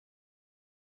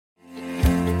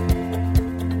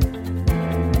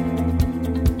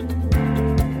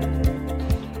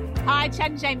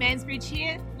Chad and Jay Mansbridge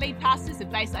here, lead pastors of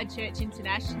Bayside Church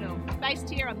International, based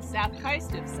here on the south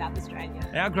coast of South Australia.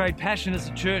 Our great passion as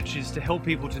a church is to help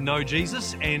people to know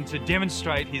Jesus and to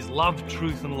demonstrate his love,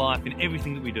 truth and life in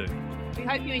everything that we do. We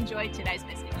hope you enjoyed today's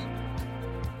message.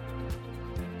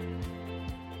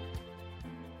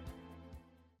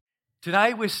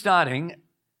 Today we're starting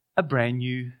a brand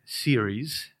new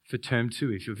series for Term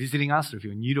 2. If you're visiting us or if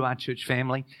you're new to our church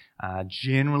family,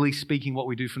 generally speaking, what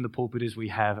we do from the pulpit is we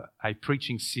have a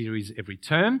preaching series every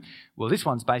term. Well, this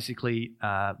one's basically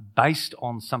based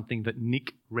on something that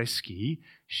Nick Reski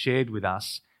shared with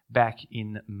us back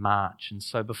in March. And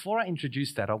so before I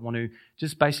introduce that, I want to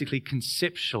just basically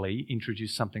conceptually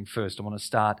introduce something first. I want to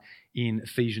start in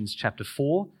Ephesians chapter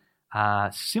 4,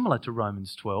 similar to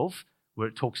Romans 12, where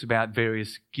it talks about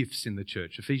various gifts in the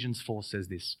church. Ephesians 4 says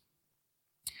this: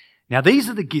 "Now these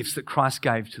are the gifts that Christ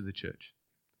gave to the church.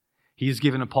 He has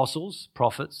given apostles,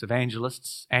 prophets,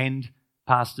 evangelists, and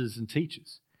pastors and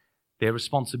teachers. Their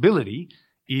responsibility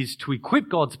is to equip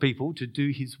God's people to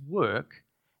do his work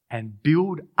and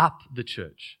build up the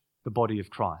church, the body of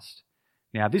Christ.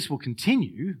 Now this will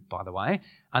continue, by the way,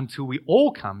 until we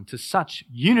all come to such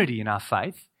unity in our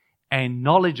faith and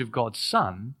knowledge of God's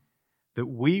Son that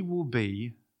we will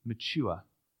be mature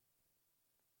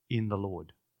in the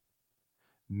Lord,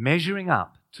 measuring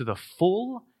up to the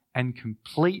full and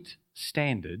complete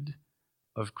standard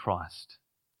of Christ."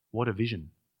 What a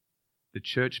vision. The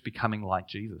church becoming like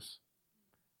Jesus.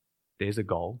 There's a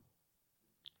goal.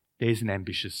 There's an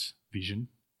ambitious vision.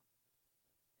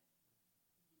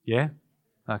 Yeah?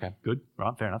 Okay, good.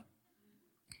 Right, fair enough.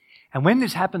 And when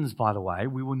this happens, by the way,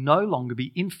 we will no longer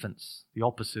be infants, the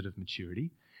opposite of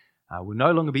maturity. We'll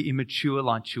no longer be immature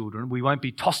like children. We won't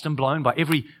be tossed and blown by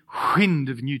every wind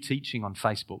of new teaching on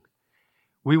Facebook.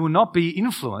 We will not be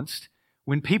influenced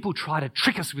when people try to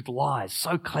trick us with lies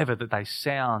so clever that they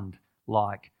sound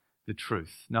like the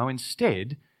truth. No,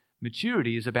 instead,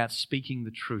 maturity is about speaking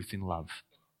the truth in love.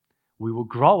 We will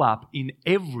grow up in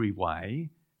every way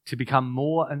to become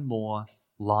more and more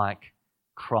like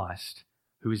Christ,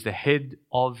 who is the head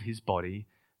of his body,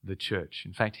 the church.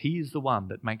 In fact, he is the one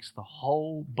that makes the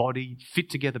whole body fit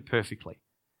together perfectly.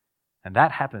 And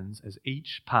that happens as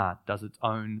each part does its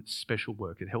own special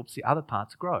work. It helps the other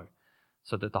parts grow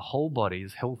so that the whole body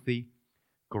is healthy,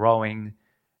 growing,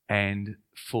 and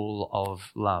full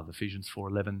of love. Ephesians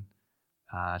 4:11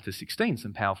 to 16,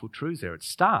 some powerful truths there. It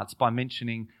starts by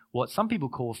mentioning what some people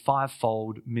call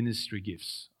fivefold ministry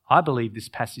gifts. I believe this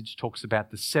passage talks about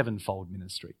the sevenfold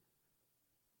ministry.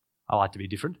 I like to be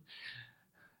different,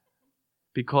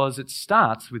 because it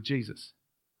starts with Jesus.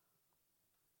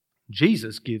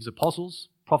 Jesus gives apostles,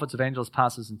 prophets, evangelists,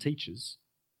 pastors, and teachers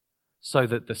so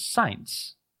that the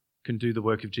saints can do the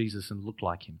work of Jesus and look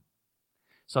like him.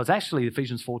 So it's actually,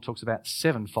 Ephesians 4 talks about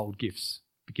sevenfold gifts.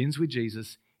 It begins with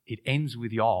Jesus, it ends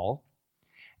with y'all,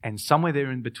 and somewhere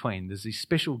there in between, there's these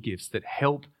special gifts that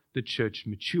help the church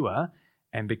mature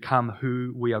and become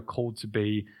who we are called to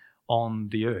be on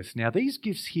the earth. Now, these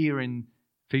gifts here in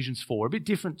Ephesians 4 are a bit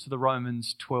different to the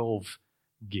Romans 12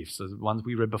 gifts, the ones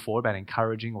we read before about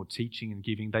encouraging or teaching and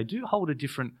giving. They do hold a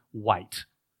different weight.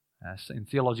 In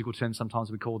theological terms,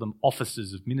 sometimes we call them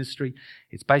offices of ministry.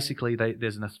 It's basically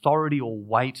there's an authority or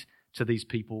weight to these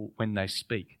people when they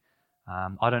speak.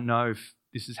 I don't know if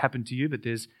this has happened to you, but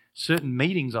there's certain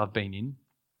meetings I've been in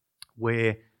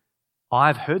where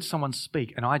I've heard someone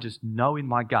speak and I just know in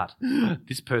my gut,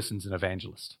 this person's an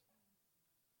evangelist.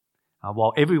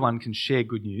 While everyone can share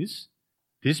good news,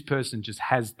 this person just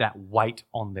has that weight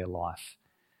on their life.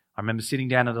 I remember sitting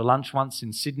down at a lunch once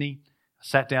in Sydney. I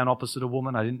sat down opposite a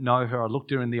woman. I didn't know her. I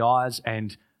looked her in the eyes,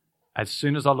 and as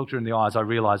soon as I looked her in the eyes, I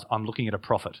realized I'm looking at a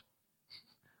prophet.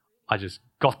 I just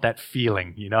got that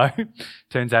feeling, you know.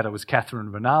 Turns out it was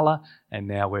Catherine Ranala, and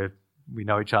now we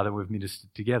know each other. We've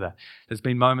ministered together. There's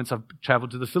been moments I've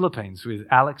travelled to the Philippines with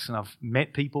Alex, and I've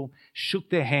met people, shook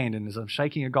their hand, and as I'm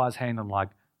shaking a guy's hand, I'm like,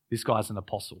 this guy's an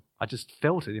apostle. I just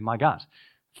felt it in my gut.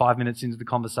 5 minutes into the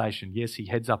conversation, yes, he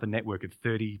heads up a network of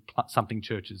 30-something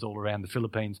churches all around the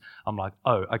Philippines. I'm like,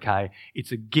 oh, okay,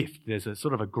 it's a gift. There's a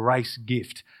sort of a grace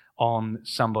gift on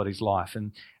somebody's life.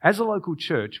 And as a local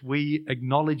church, we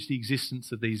acknowledge the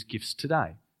existence of these gifts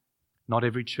today. Not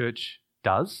every church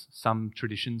does. Some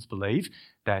traditions believe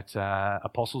that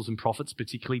apostles and prophets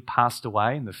particularly passed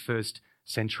away in the first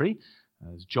century.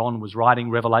 As John was writing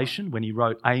Revelation, when he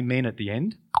wrote Amen at the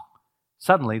end,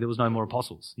 suddenly there was no more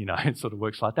apostles. You know, it sort of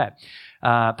works like that.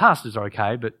 Pastors are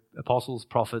okay, but apostles,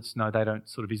 prophets, no, they don't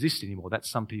sort of exist anymore. That's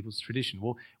some people's tradition.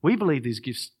 Well, we believe these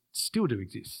gifts still do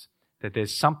exist, that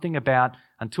there's something about,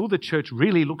 until the church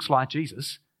really looks like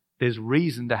Jesus, there's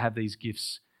reason to have these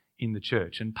gifts in the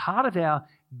church. And part of our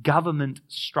government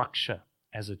structure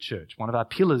as a church, one of our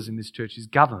pillars in this church is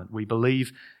government. We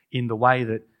believe in the way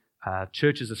that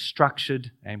churches are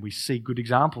structured, and we see good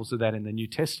examples of that in the New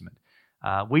Testament.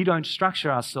 We don't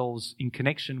structure ourselves in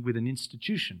connection with an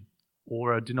institution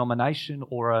or a denomination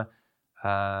or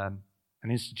an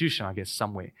institution, I guess,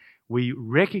 somewhere. We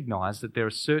recognize that there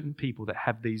are certain people that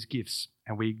have these gifts,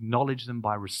 and we acknowledge them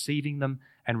by receiving them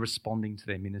and responding to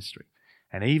their ministry.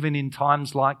 And even in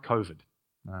times like COVID,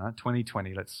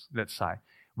 2020, let's say,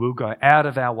 we'll go out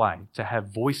of our way to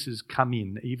have voices come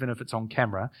in, even if it's on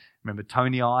camera. Remember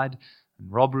Tony Ide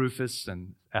and Rob Rufus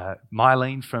and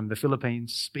Mylene from the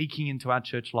Philippines speaking into our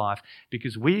church life,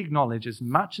 because we acknowledge as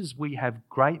much as we have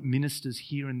great ministers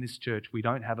here in this church, we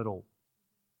don't have it all.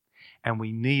 And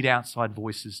we need outside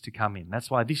voices to come in.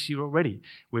 That's why this year already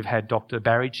we've had Dr.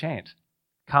 Barry Chant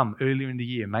come earlier in the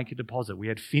year, make a deposit. We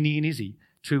had Finney and Izzy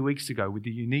 2 weeks ago with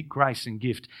the unique grace and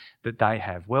gift that they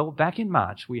have. Well, back in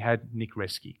March, we had Nick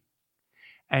Reski.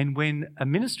 And when a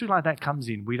ministry like that comes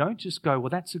in, we don't just go, well,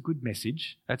 that's a good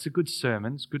message. That's a good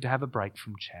sermon. It's good to have a break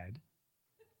from Chad.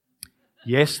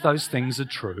 Yes, those things are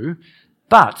true.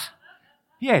 But,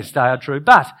 yes, they are true.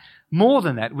 But more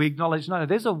than that, we acknowledge, no,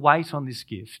 there's a weight on this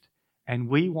gift. And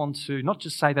we want to not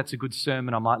just say that's a good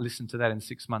sermon, I might listen to that in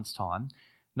 6 months' time.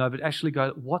 No, but actually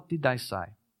go, what did they say?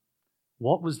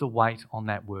 What was the weight on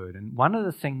that word? And one of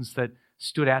the things that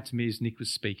stood out to me as Nick was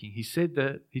speaking, he said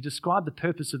that he described the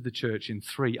purpose of the church in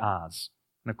 3 R's.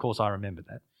 And of course, I remember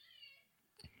that.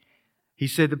 He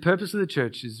said the purpose of the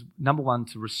church is, number 1,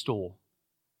 to restore,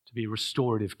 to be a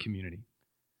restorative community.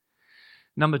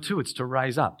 Number 2, it's to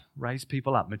raise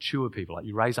people up, mature people. Like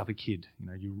you raise up a kid,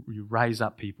 you raise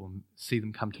up people and see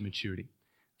them come to maturity.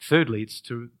 Thirdly, it's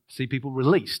to see people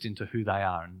released into who they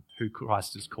are and who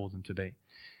Christ has called them to be.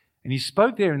 And he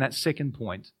spoke there in that second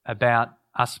point about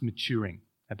us maturing,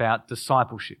 about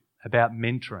discipleship, about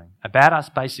mentoring, about us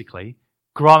basically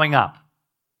growing up.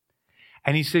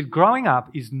 And he said growing up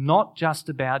is not just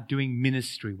about doing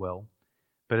ministry well,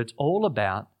 but it's all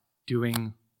about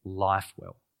doing life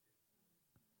well.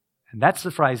 And that's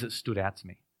the phrase that stood out to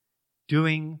me.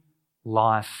 Doing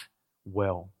life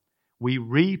well. We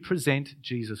represent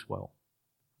Jesus well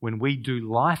when we do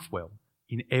life well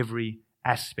in every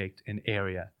aspect and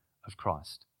area of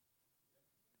Christ.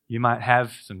 You might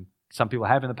have, some people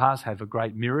have in the past, have a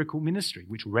great miracle ministry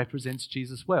which represents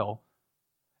Jesus well,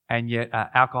 and yet are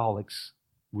alcoholics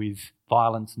with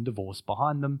violence and divorce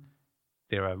behind them.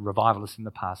 There are revivalists in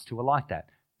the past who are like that.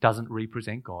 Doesn't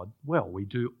represent God well. We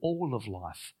do all of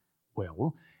life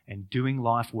well, and doing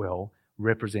life well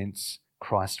represents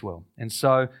Christ well. And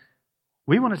so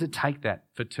we wanted to take that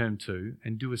for term 2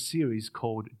 and do a series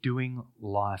called Doing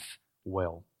Life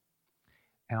Well.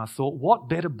 And I thought, what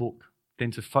better book than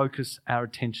to focus our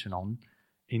attention on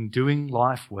in doing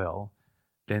life well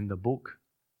than the book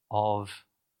of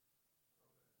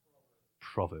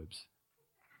Proverbs.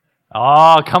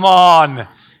 Oh, come on.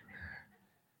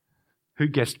 Who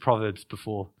guessed Proverbs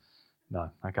before?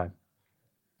 No, okay.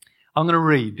 I'm going to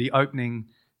read the opening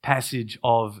passage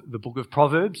of the book of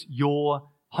Proverbs. Your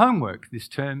homework this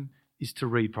term is to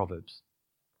read Proverbs.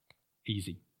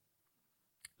 Easy.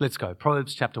 Let's go.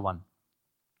 Proverbs chapter 1.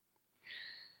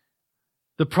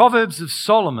 The Proverbs of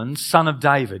Solomon, son of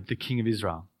David, the king of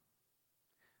Israel.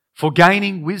 For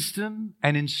gaining wisdom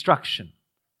and instruction,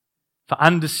 for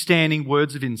understanding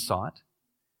words of insight,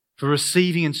 for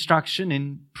receiving instruction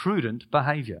in prudent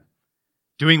behaviour,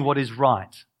 doing what is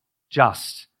right,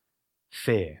 just,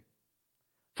 fair,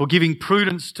 for giving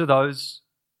prudence to those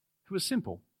who are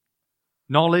simple,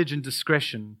 knowledge and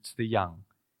discretion to the young.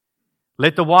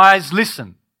 Let the wise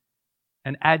listen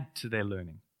and add to their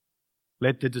learning.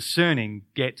 Let the discerning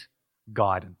get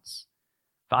guidance.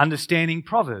 For understanding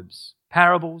proverbs,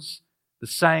 parables, the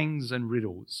sayings and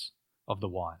riddles of the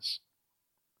wise.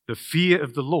 The fear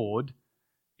of the Lord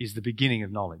is the beginning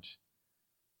of knowledge,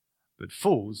 but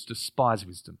fools despise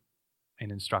wisdom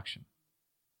and instruction.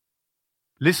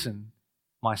 Listen,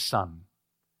 my son,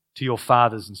 to your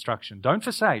father's instruction. Don't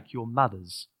forsake your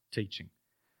mother's teaching.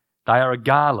 They are a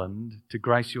garland to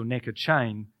grace your neck, a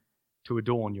chain to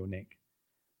adorn your neck.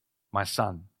 My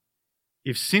son,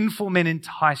 if sinful men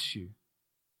entice you,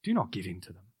 do not give in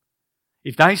to them.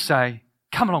 If they say,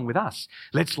 come along with us,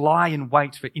 let's lie in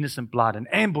wait for innocent blood and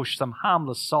ambush some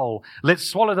harmless soul. Let's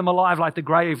swallow them alive like the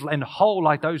grave and whole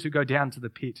like those who go down to the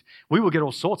pit. We will get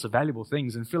all sorts of valuable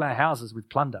things and fill our houses with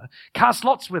plunder. Cast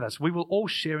lots with us. We will all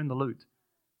share in the loot.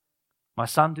 My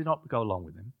son, do not go along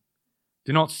with them.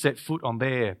 Do not set foot on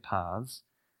their paths,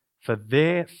 for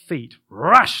their feet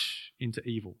rush into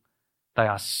evil. They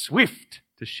are swift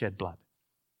to shed blood.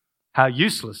 How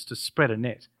useless to spread a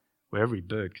net where every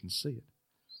bird can see it.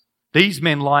 These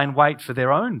men lie in wait for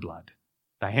their own blood.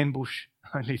 They ambush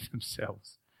only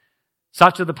themselves.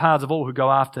 Such are the paths of all who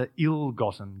go after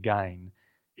ill-gotten gain.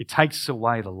 It takes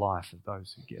away the life of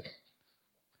those who get it.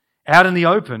 Out in the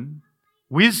open,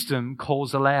 wisdom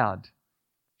calls aloud.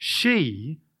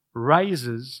 She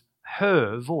raises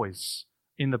her voice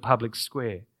in the public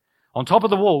square. On top of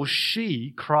the wall,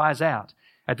 she cries out.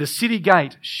 At the city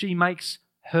gate, she makes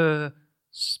her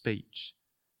speech.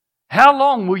 How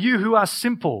long will you who are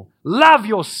simple love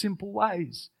your simple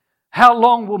ways? How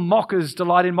long will mockers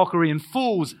delight in mockery and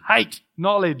fools hate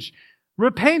knowledge?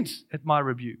 Repent at my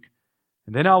rebuke,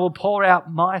 and then I will pour out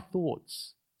my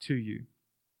thoughts to you.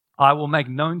 I will make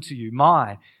known to you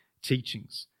my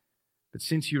teachings. But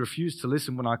since you refuse to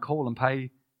listen when I call and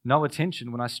pay no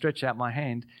attention when I stretch out my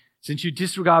hand, since you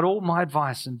disregard all my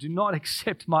advice and do not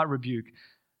accept my rebuke,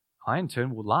 I in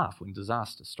turn will laugh when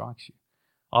disaster strikes you.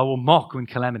 I will mock when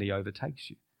calamity overtakes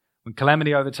you. When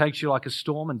calamity overtakes you like a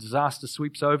storm and disaster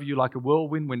sweeps over you like a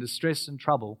whirlwind, when distress and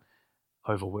trouble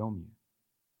overwhelm you.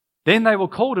 Then they will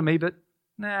call to me, but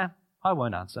I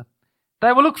won't answer.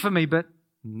 They will look for me, but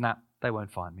they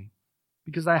won't find me.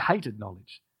 Because they hated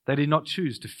knowledge. They did not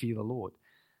choose to fear the Lord.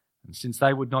 And since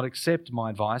they would not accept my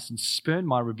advice and spurn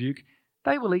my rebuke,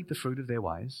 they will eat the fruit of their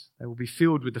ways. They will be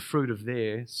filled with the fruit of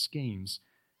their schemes.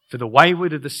 For the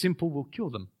wayward of the simple will kill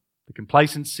them. The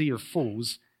complacency of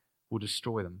fools will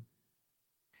destroy them.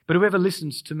 But whoever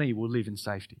listens to me will live in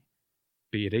safety,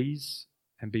 be at ease,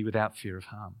 and be without fear of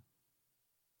harm.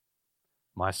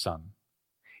 My son,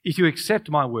 if you accept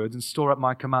my words and store up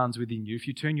my commands within you, if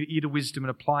you turn your ear to wisdom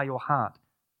and apply your heart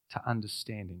to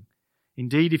understanding,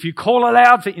 indeed, if you call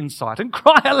aloud for insight and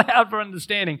cry aloud for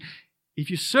understanding, if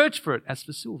you search for it as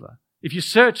for silver, if you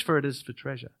search for it as for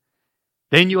treasure,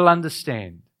 then you will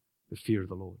understand the fear of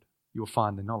the Lord. You will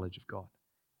find the knowledge of God.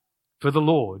 For the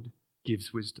Lord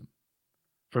gives wisdom.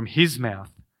 From his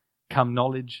mouth come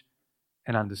knowledge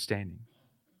and understanding.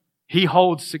 He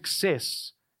holds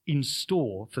success in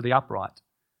store for the upright.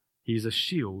 He is a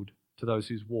shield to those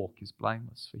whose walk is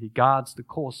blameless, for he guards the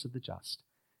course of the just.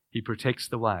 He protects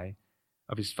the way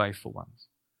of his faithful ones.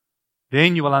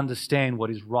 Then you will understand what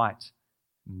is right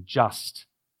and just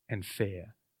and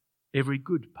fair, every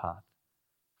good path.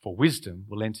 For wisdom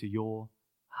will enter your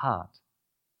heart.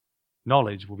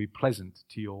 Knowledge will be pleasant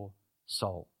to your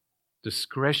soul.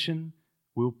 Discretion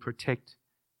will protect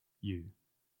you,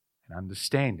 and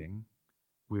understanding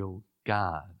will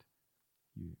guard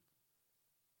you.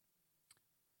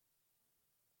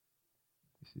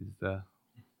 This is the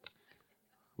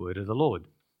word of the Lord.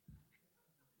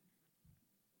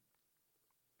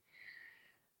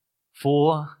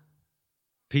 4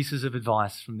 pieces of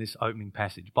advice from this opening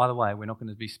passage. By the way, we're not going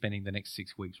to be spending the next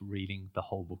 6 weeks reading the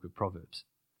whole book of Proverbs.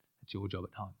 It's your job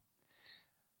at home.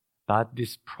 But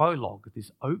this prologue,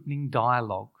 this opening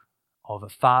dialogue of a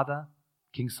father,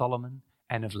 King Solomon,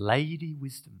 and of Lady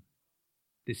Wisdom,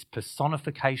 this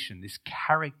personification, this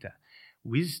character,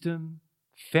 wisdom,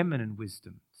 feminine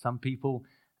wisdom. Some people,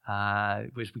 as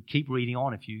we keep reading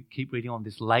on, if you keep reading on,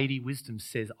 this Lady Wisdom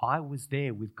says, I was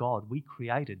there with God. We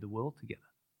created the world together.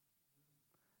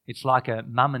 It's like a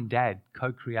mum and dad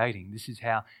co-creating. This is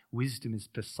how wisdom is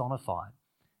personified.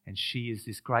 And she is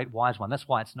this great wise one. That's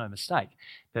why it's no mistake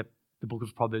that the book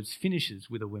of Proverbs finishes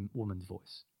with a woman's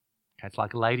voice. Okay, it's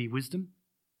like Lady Wisdom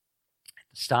at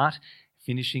the start,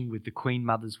 finishing with the Queen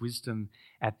Mother's wisdom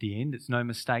at the end. It's no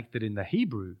mistake that in the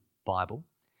Hebrew Bible,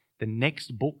 the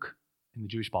next book in the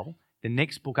Jewish Bible, the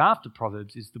next book after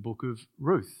Proverbs is the book of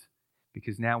Ruth,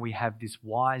 because now we have this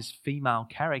wise female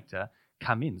character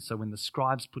come in. So when the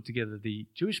scribes put together the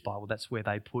Jewish Bible, that's where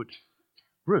they put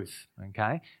Ruth,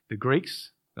 okay? The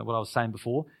Greeks, what I was saying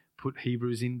before, put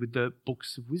Hebrews in with the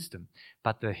books of wisdom.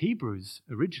 But the Hebrews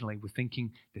originally were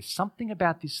thinking there's something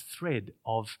about this thread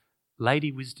of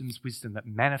Lady Wisdom's wisdom that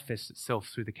manifests itself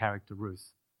through the character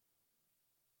Ruth.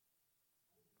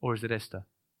 Or is it Esther?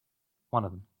 One of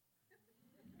them.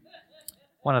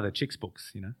 One of the chicks'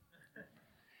 books, you know.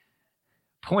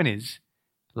 Point is,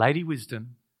 Lady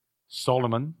Wisdom,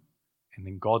 Solomon, and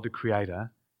then God the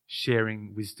Creator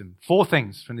sharing wisdom. 4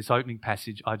 things from this opening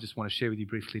passage I just want to share with you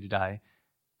briefly today.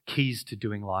 Keys to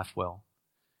doing life well.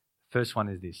 First one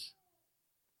is this.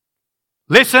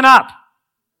 Listen up.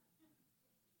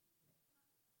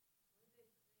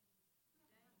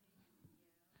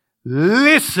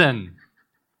 Listen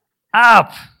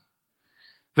up.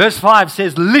 Verse 5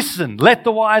 says, listen, let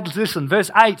the wise listen.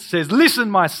 Verse 8 says, listen,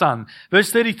 my son.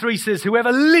 Verse 33 says, whoever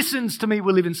listens to me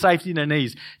will live in safety in their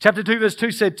knees. Chapter 2, verse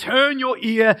 2 said, turn your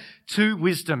ear to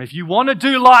wisdom. If you want to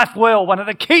do life well, one of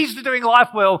the keys to doing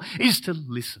life well is to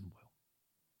listen well.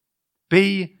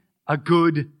 Be a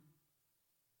good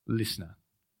listener.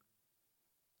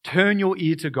 Turn your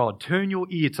ear to God. Turn your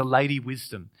ear to Lady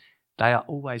Wisdom. They are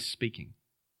always speaking.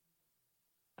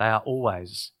 They are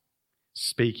always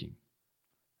speaking.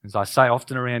 As I say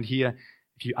often around here,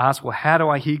 if you ask, well, how do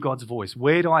I hear God's voice?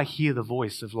 Where do I hear the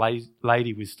voice of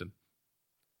Lady Wisdom?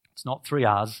 It's not 3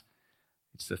 R's,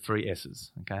 it's the 3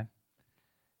 S's, okay?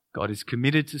 God is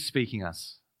committed to speaking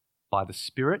us by the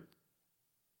Spirit.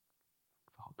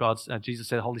 Jesus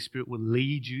said, Holy Spirit will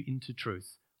lead you into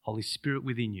truth. Holy Spirit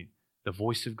within you, the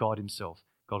voice of God himself.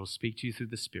 God will speak to you through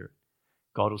the Spirit.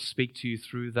 God will speak to you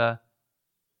through the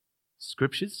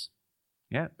Scriptures.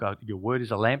 Yeah, God, your word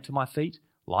is a lamp to my feet,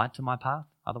 light to my path,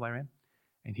 other way around.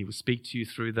 And he will speak to you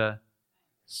through the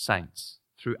saints,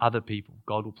 through other people.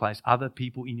 God will place other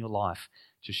people in your life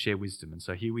to share wisdom. And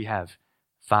so here we have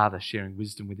Father sharing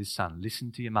wisdom with his Son.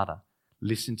 Listen to your mother.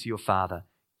 Listen to your father.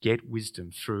 Get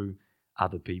wisdom through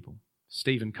other people.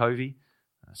 Stephen Covey,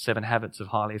 7 Habits of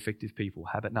Highly Effective People.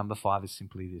 Habit number 5 is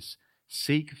simply this.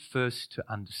 Seek first to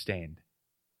understand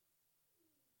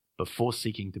before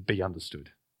seeking to be understood.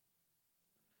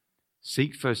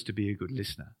 Seek first to be a good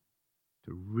listener,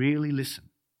 to really listen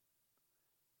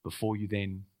before you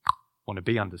then want to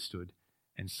be understood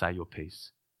and say your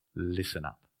piece. Listen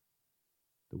up.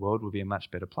 The world will be a much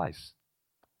better place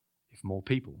if more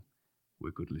people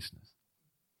were good listeners.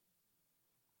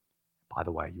 By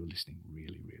the way, you're listening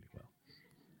really, really well.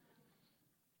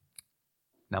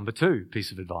 Number 2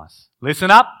 piece of advice. Listen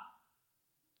up.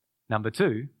 Number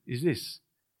 2 is this.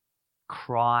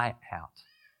 Cry out.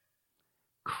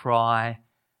 Cry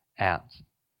out.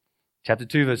 Chapter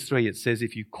 2, verse 3, it says,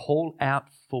 if you call out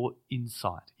for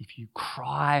insight, if you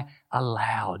cry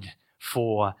aloud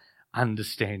for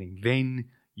understanding, then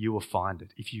you will find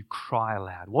it. If you cry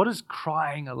aloud. What does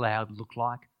crying aloud look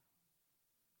like?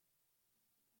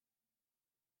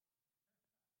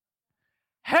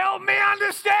 Help me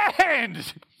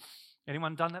understand!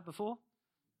 Anyone done that before?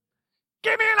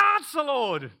 Give me an answer,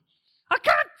 Lord! I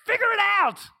can't figure it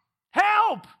out!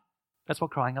 Help! That's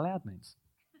what crying aloud means.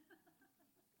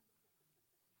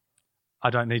 I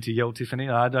don't need to yell, Tiffany.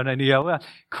 I don't need to yell.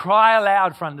 Cry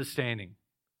aloud for understanding.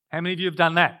 How many of you have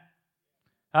done that?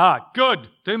 Good.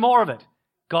 Do more of it.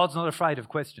 God's not afraid of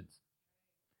questions.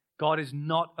 God is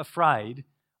not afraid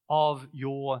of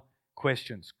your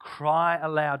questions. Cry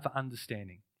aloud for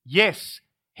understanding. Yes,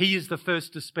 he is the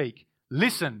first to speak.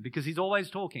 Listen, because he's always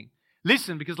talking.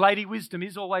 Listen, because Lady Wisdom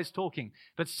is always talking.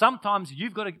 But sometimes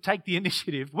you've got to take the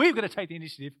initiative. We've got to take the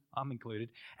initiative, I'm included,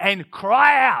 and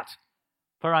cry out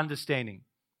for understanding.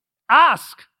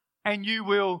 Ask, and you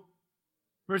will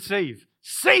receive.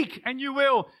 Seek, and you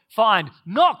will find.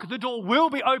 Knock, the door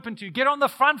will be open to you. Get on the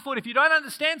front foot. If you don't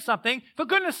understand something, for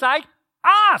goodness sake,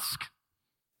 ask.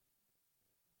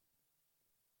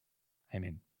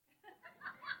 Amen.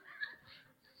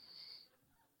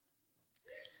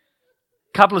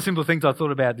 Couple of simple things I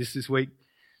thought about this week.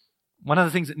 One of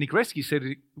the things that Nick Rescue said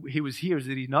he was here is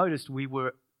that he noticed we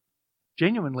were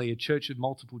genuinely a church of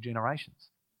multiple generations.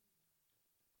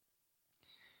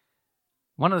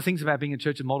 One of the things about being a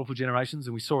church of multiple generations,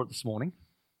 and we saw it this morning,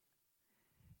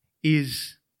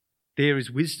 is there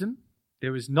is wisdom,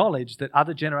 there is knowledge that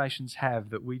other generations have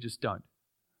that we just don't.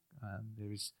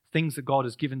 There is things that God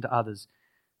has given to others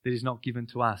that is not given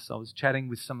to us. I was chatting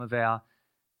with some of our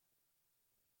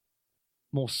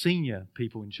more senior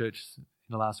people in church in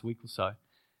the last week or so,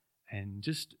 and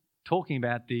just talking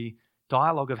about the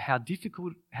dialogue of how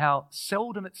difficult, how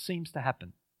seldom it seems to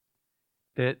happen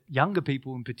that younger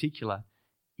people in particular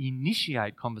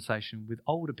initiate conversation with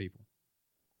older people.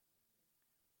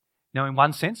 Now, in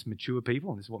one sense, mature people,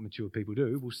 and this is what mature people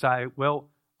do, will say, well,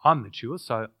 I'm mature,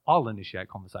 so I'll initiate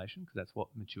conversation, because that's what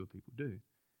mature people do.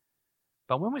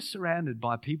 But when we're surrounded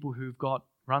by people who've got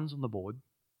runs on the board,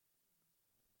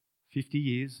 50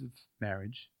 years of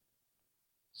marriage,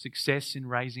 success in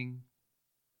raising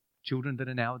children that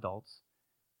are now adults,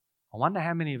 I wonder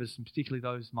how many of us, and particularly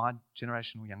those my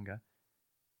generation or younger,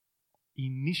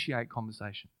 initiate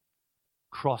conversation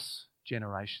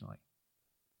cross-generationally.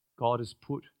 God has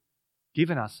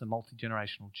given us a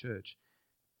multi-generational church,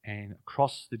 and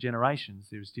across the generations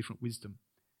there is different wisdom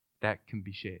that can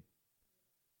be shared.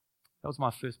 That was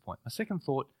my first point. My second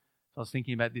thought, I was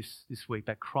thinking about this week,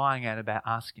 about crying out, about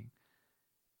asking,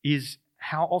 is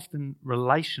how often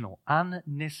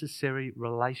unnecessary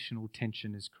relational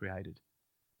tension is created.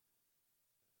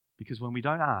 Because when we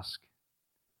don't ask,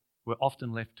 we're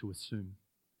often left to assume.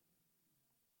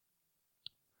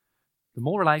 The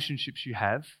more relationships you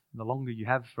have, and the longer you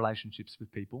have relationships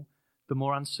with people, the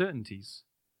more uncertainties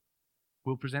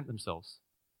will present themselves.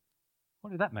 What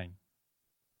did that mean?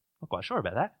 Not quite sure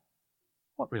about that.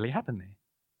 what really happened there?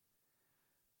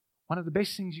 One of the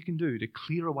best things you can do to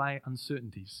clear away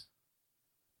uncertainties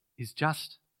is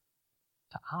just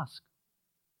to ask.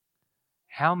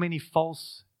 How many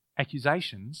false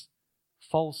accusations,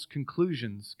 false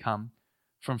conclusions come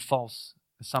from false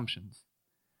assumptions?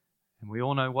 And we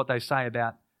all know what they say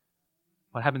about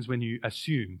what happens when you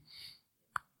assume.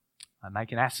 I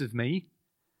make an ass of me,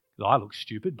 because I look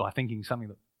stupid by thinking something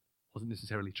that wasn't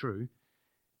necessarily true,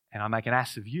 and I make an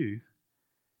ass of you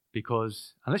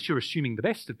because unless you're assuming the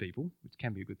best of people, which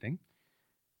can be a good thing,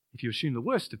 if you assume the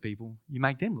worst of people, you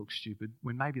make them look stupid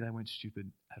when maybe they weren't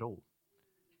stupid at all.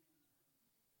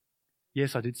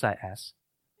 Yes, I did say ass.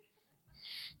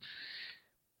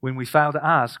 When we fail to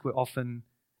ask, we're often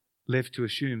left to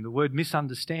assume. The word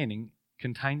misunderstanding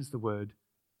contains the word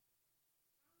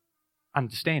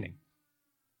understanding.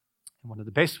 And one of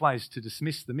the best ways to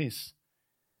dismiss the miss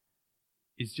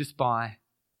is just by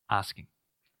asking.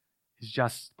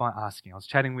 I was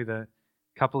chatting with a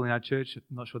couple in our church.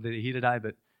 I'm not sure they're here today,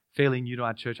 but fairly new to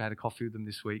our church. I had a coffee with them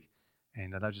this week,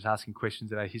 and they were just asking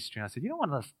questions about history. And I said,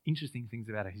 one of the interesting things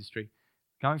about our history,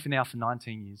 going for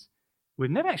 19 years, we've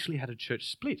never actually had a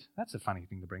church split. That's a funny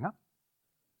thing to bring up.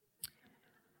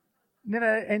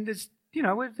 Never, and it's,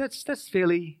 that's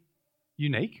fairly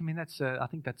unique. I mean, I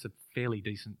think that's a fairly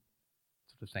decent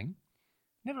sort of thing.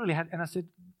 Never really had, and I said,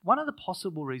 one of the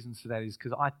possible reasons for that is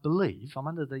because I believe, I'm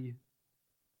under the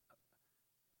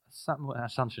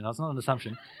assumption, it's not an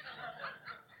assumption.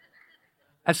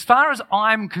 As far as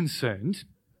I'm concerned,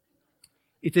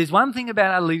 if there's one thing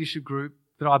about our leadership group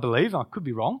that I believe, I could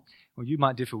be wrong, or you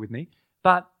might differ with me,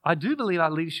 but I do believe our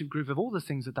leadership group, of all the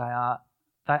things that they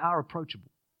are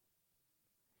approachable.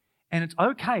 And it's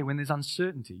okay when there's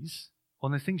uncertainties or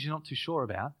there's things you're not too sure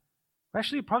about, we're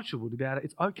actually approachable about it.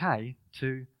 It's okay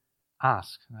to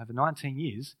ask. And over 19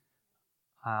 years,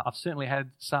 I've certainly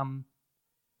had some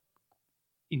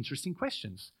interesting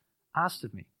questions asked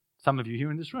of me. Some of you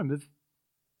here in this room have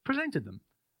presented them.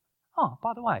 Oh,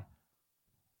 by the way,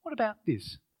 what about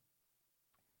this?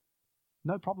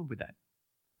 No problem with that.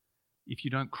 If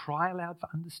you don't cry aloud for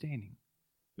understanding,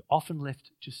 you're often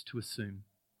left just to assume,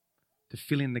 to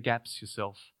fill in the gaps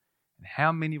yourself. And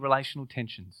how many relational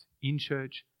tensions in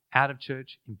church, out of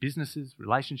church, in businesses,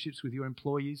 relationships with your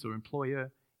employees or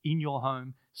employer, in your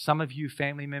home, some of you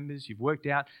family members, you've worked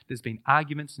out there's been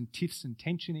arguments and tiffs and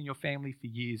tension in your family for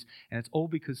years, and it's all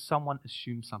because someone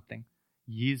assumed something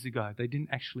years ago. They didn't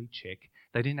actually check.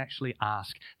 They didn't actually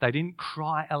ask. They didn't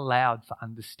cry aloud for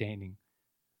understanding.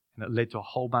 And it led to a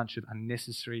whole bunch of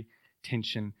unnecessary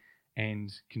tension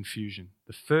and confusion.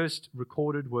 The first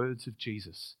recorded words of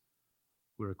Jesus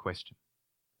were a question.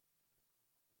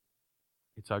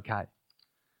 It's okay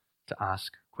to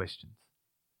ask questions.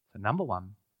 So number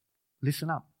one, listen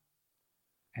up.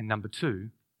 And number two,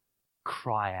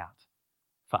 cry out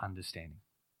for understanding.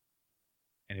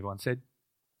 And everyone said?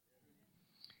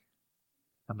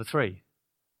 Number three,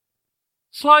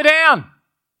 slow down.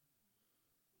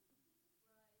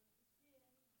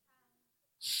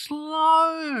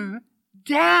 Slow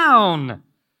down.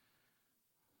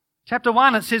 Chapter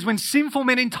 1, it says, when sinful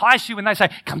men entice you and they say,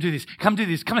 come do this, come do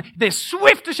this, come, they're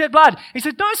swift to shed blood. He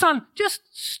said, no, son, just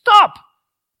stop.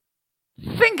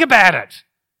 Think about it.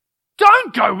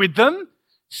 Don't go with them.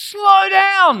 Slow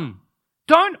down.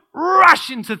 Don't rush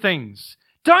into things.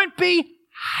 Don't be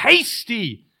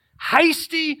hasty.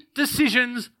 Hasty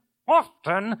decisions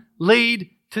often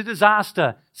lead to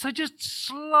disaster. So just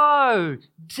slow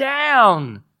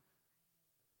down.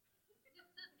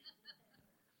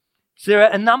 So there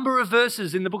are a number of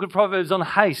verses in the book of Proverbs on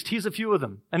haste. Here's a few of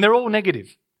them, and they're all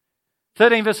negative.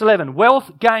 13 verse 11,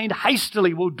 wealth gained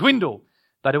hastily will dwindle,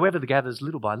 but whoever gathers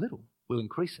little by little will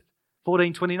increase it.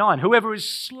 14:29, whoever is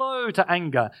slow to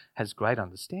anger has great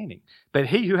understanding, but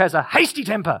he who has a hasty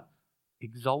temper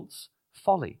exalts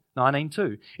folly.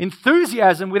 19:2,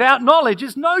 enthusiasm without knowledge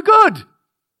is no good.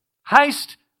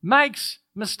 Haste makes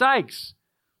mistakes.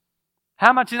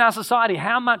 How much in our society,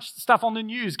 how much stuff on the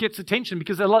news gets attention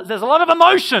because there's a lot of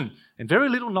emotion and very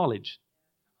little knowledge.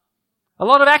 A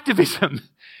lot of activism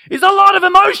is a lot of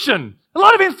emotion, a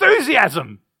lot of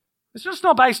enthusiasm. It's just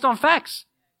not based on facts.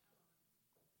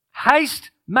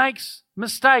 Haste makes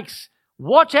mistakes.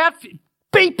 Watch out.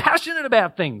 Be passionate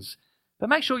about things, but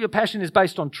make sure your passion is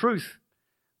based on truth.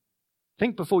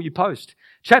 Think before you post.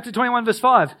 Chapter 21, verse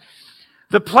 5.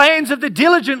 The plans of the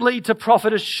diligent lead to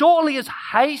profit as surely as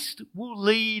haste will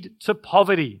lead to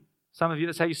poverty. Some of you,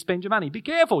 that's how you spend your money. Be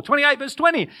careful. 28 verse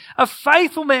 20. A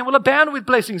faithful man will abound with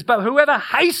blessings, but whoever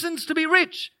hastens to be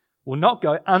rich will not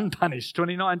go unpunished.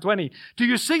 29:20. Do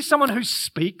you see someone who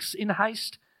speaks in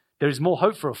haste? There is more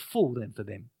hope for a fool than for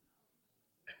them.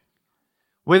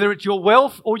 Whether it's your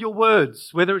wealth or your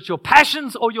words, whether it's your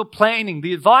passions or your planning,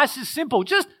 the advice is simple.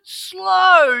 Just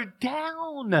slow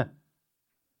down.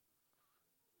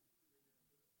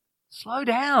 Slow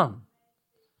down.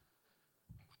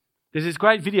 There's this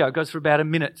great video, it goes for about a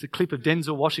minute. It's a clip of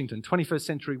Denzel Washington, 21st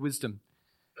Century Wisdom.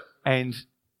 And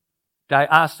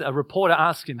a reporter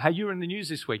asked him, hey, you were in the news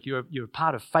this week. You're a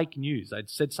part of fake news. They'd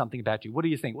said something about you. What do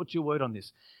you think? What's your word on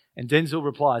this? And Denzel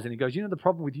replies, and he goes, you know the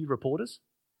problem with you reporters?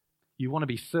 You want to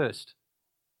be first.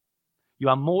 You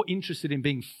are more interested in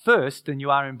being first than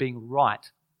you are in being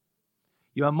right.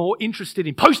 You are more interested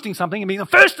in posting something and being the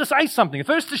first to say something, the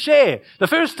first to share, the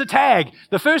first to tag,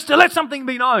 the first to let something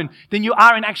be known than you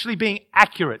are in actually being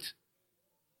accurate.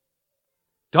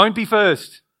 Don't be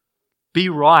first. Be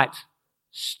right.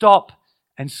 Stop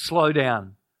and slow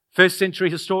down. First century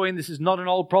historian, this is not an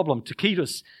old problem.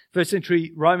 Tacitus, first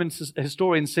century Roman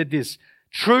historian, said this: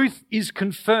 truth is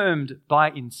confirmed by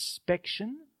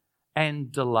inspection and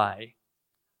delay.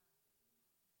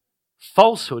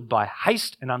 Falsehood by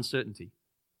haste and uncertainty.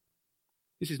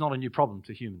 This is not a new problem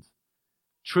to humans.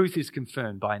 Truth is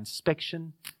confirmed by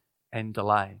inspection and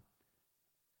delay.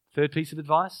 Third piece of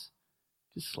advice,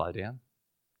 just slow down.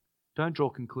 Don't draw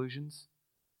conclusions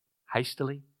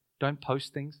hastily. Don't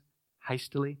post things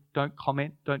hastily. Don't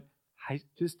comment.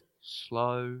 Just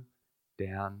slow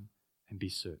down and be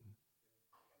certain.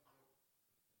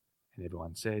 And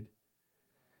everyone said,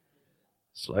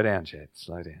 slow down, Chad,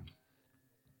 slow down.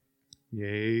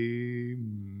 Amen.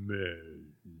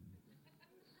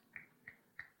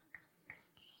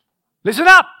 Listen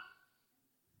up.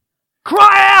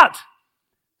 Cry out.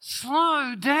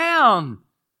 Slow down.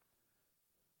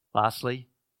 Lastly,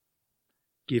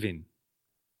 give in.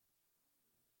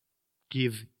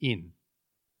 Give in.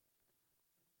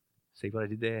 See what I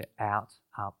did there? Out,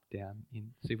 up, down,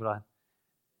 in. See what I...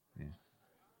 Yeah.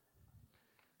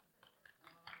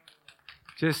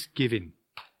 Just give in.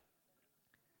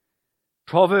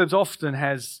 Proverbs often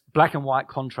has black and white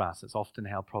contrast. That's often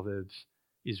how Proverbs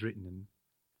is written. And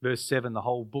verse 7, the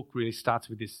whole book really starts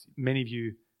with this. Many of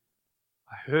you,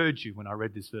 I heard you when I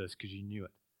read this verse because you knew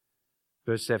it.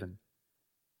 Verse 7,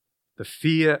 the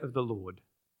fear of the Lord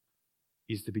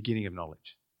is the beginning of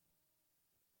knowledge.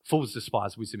 Fools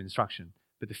despise wisdom and instruction,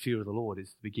 but the fear of the Lord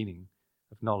is the beginning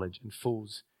of knowledge, and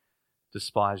fools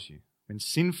despise you. When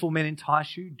sinful men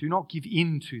entice you, do not give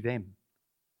in to them.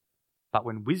 But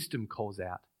when wisdom calls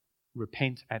out,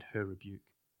 repent at her rebuke.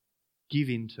 Give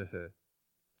in to her.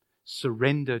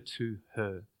 Surrender to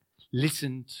her.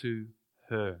 Listen to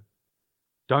her.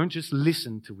 Don't just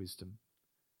listen to wisdom.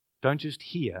 Don't just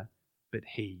hear, but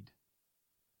heed.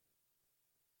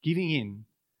 Giving in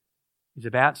is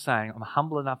about saying, I'm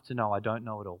humble enough to know I don't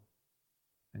know it all.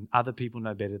 And other people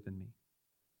know better than me.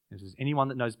 If there's anyone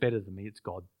that knows better than me, it's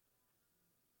God.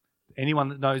 Anyone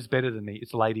that knows better than me,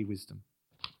 it's Lady Wisdom.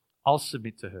 I'll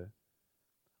submit to her.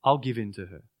 I'll give in to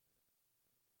her.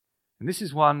 And this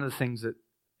is one of the things that,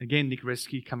 again, Nick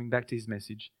Rescue, coming back to his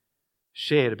message,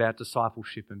 shared about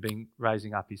discipleship and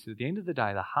raising up. He said, at the end of the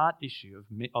day, the heart issue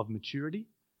of maturity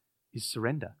is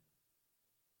surrender.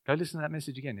 Go listen to that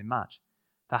message again in March.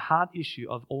 The heart issue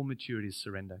of all maturity is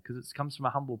surrender, because it comes from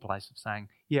a humble place of saying,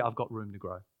 yeah, I've got room to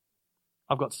grow.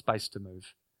 I've got space to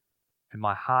move. And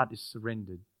my heart is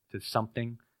surrendered to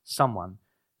someone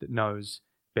that knows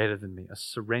better than me. A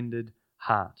surrendered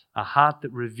heart. A heart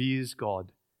that reveres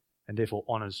God and therefore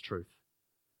honours truth.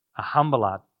 A humble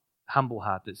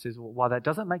heart that says, well, while that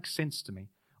doesn't make sense to me,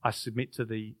 I submit to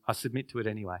it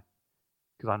anyway,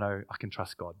 because I know I can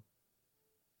trust God.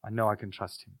 I know I can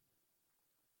trust Him.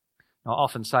 Now, I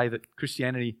often say that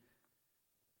Christianity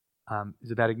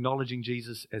is about acknowledging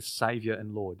Jesus as Saviour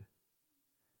and Lord.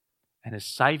 And as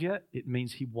Saviour, it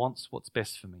means He wants what's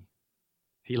best for me.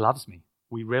 He loves me.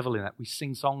 We revel in that. We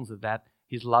sing songs of that,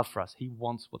 His love for us. He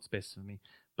wants what's best for me.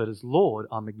 But as Lord,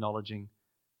 I'm acknowledging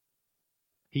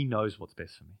He knows what's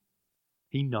best for me.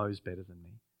 He knows better than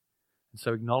me. And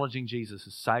so acknowledging Jesus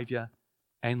as Saviour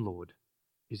and Lord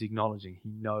is acknowledging He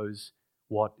knows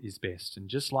what is best. And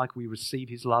just like we receive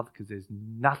His love, because there's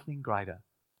nothing greater,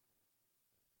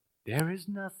 there is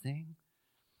nothing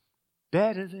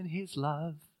better than His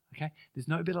love. Okay? There's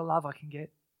no better love I can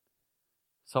get.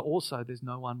 So also there's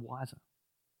no one wiser.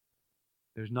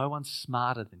 There's no one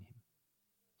smarter than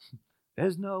Him.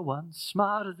 There's no one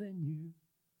smarter than you.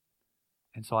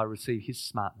 And so I receive His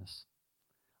smartness.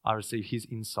 I receive His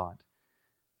insight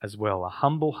as well. A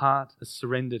humble heart, a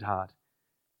surrendered heart,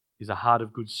 is a heart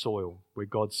of good soil where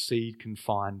God's seed can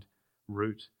find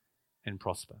root and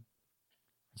prosper.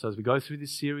 So as we go through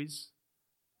this series,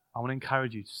 I want to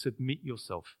encourage you to submit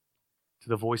yourself to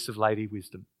the voice of Lady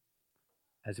Wisdom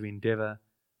as we endeavour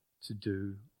to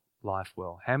do life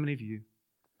well? How many of you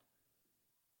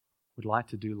would like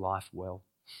to do life well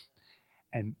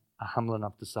and are humble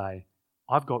enough to say,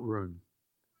 I've got room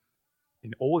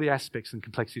in all the aspects and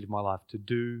complexity of my life to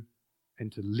do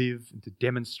and to live and to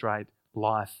demonstrate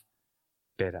life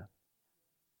better?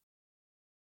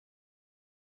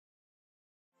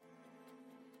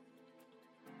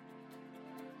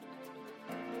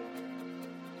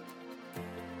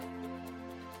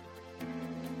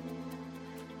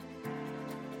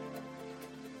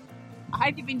 I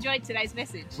hope you've enjoyed today's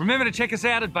message. Remember to check us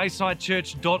out at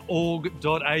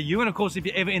baysidechurch.org.au. And of course, if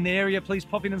you're ever in the area, please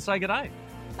pop in and say good day.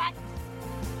 Bye.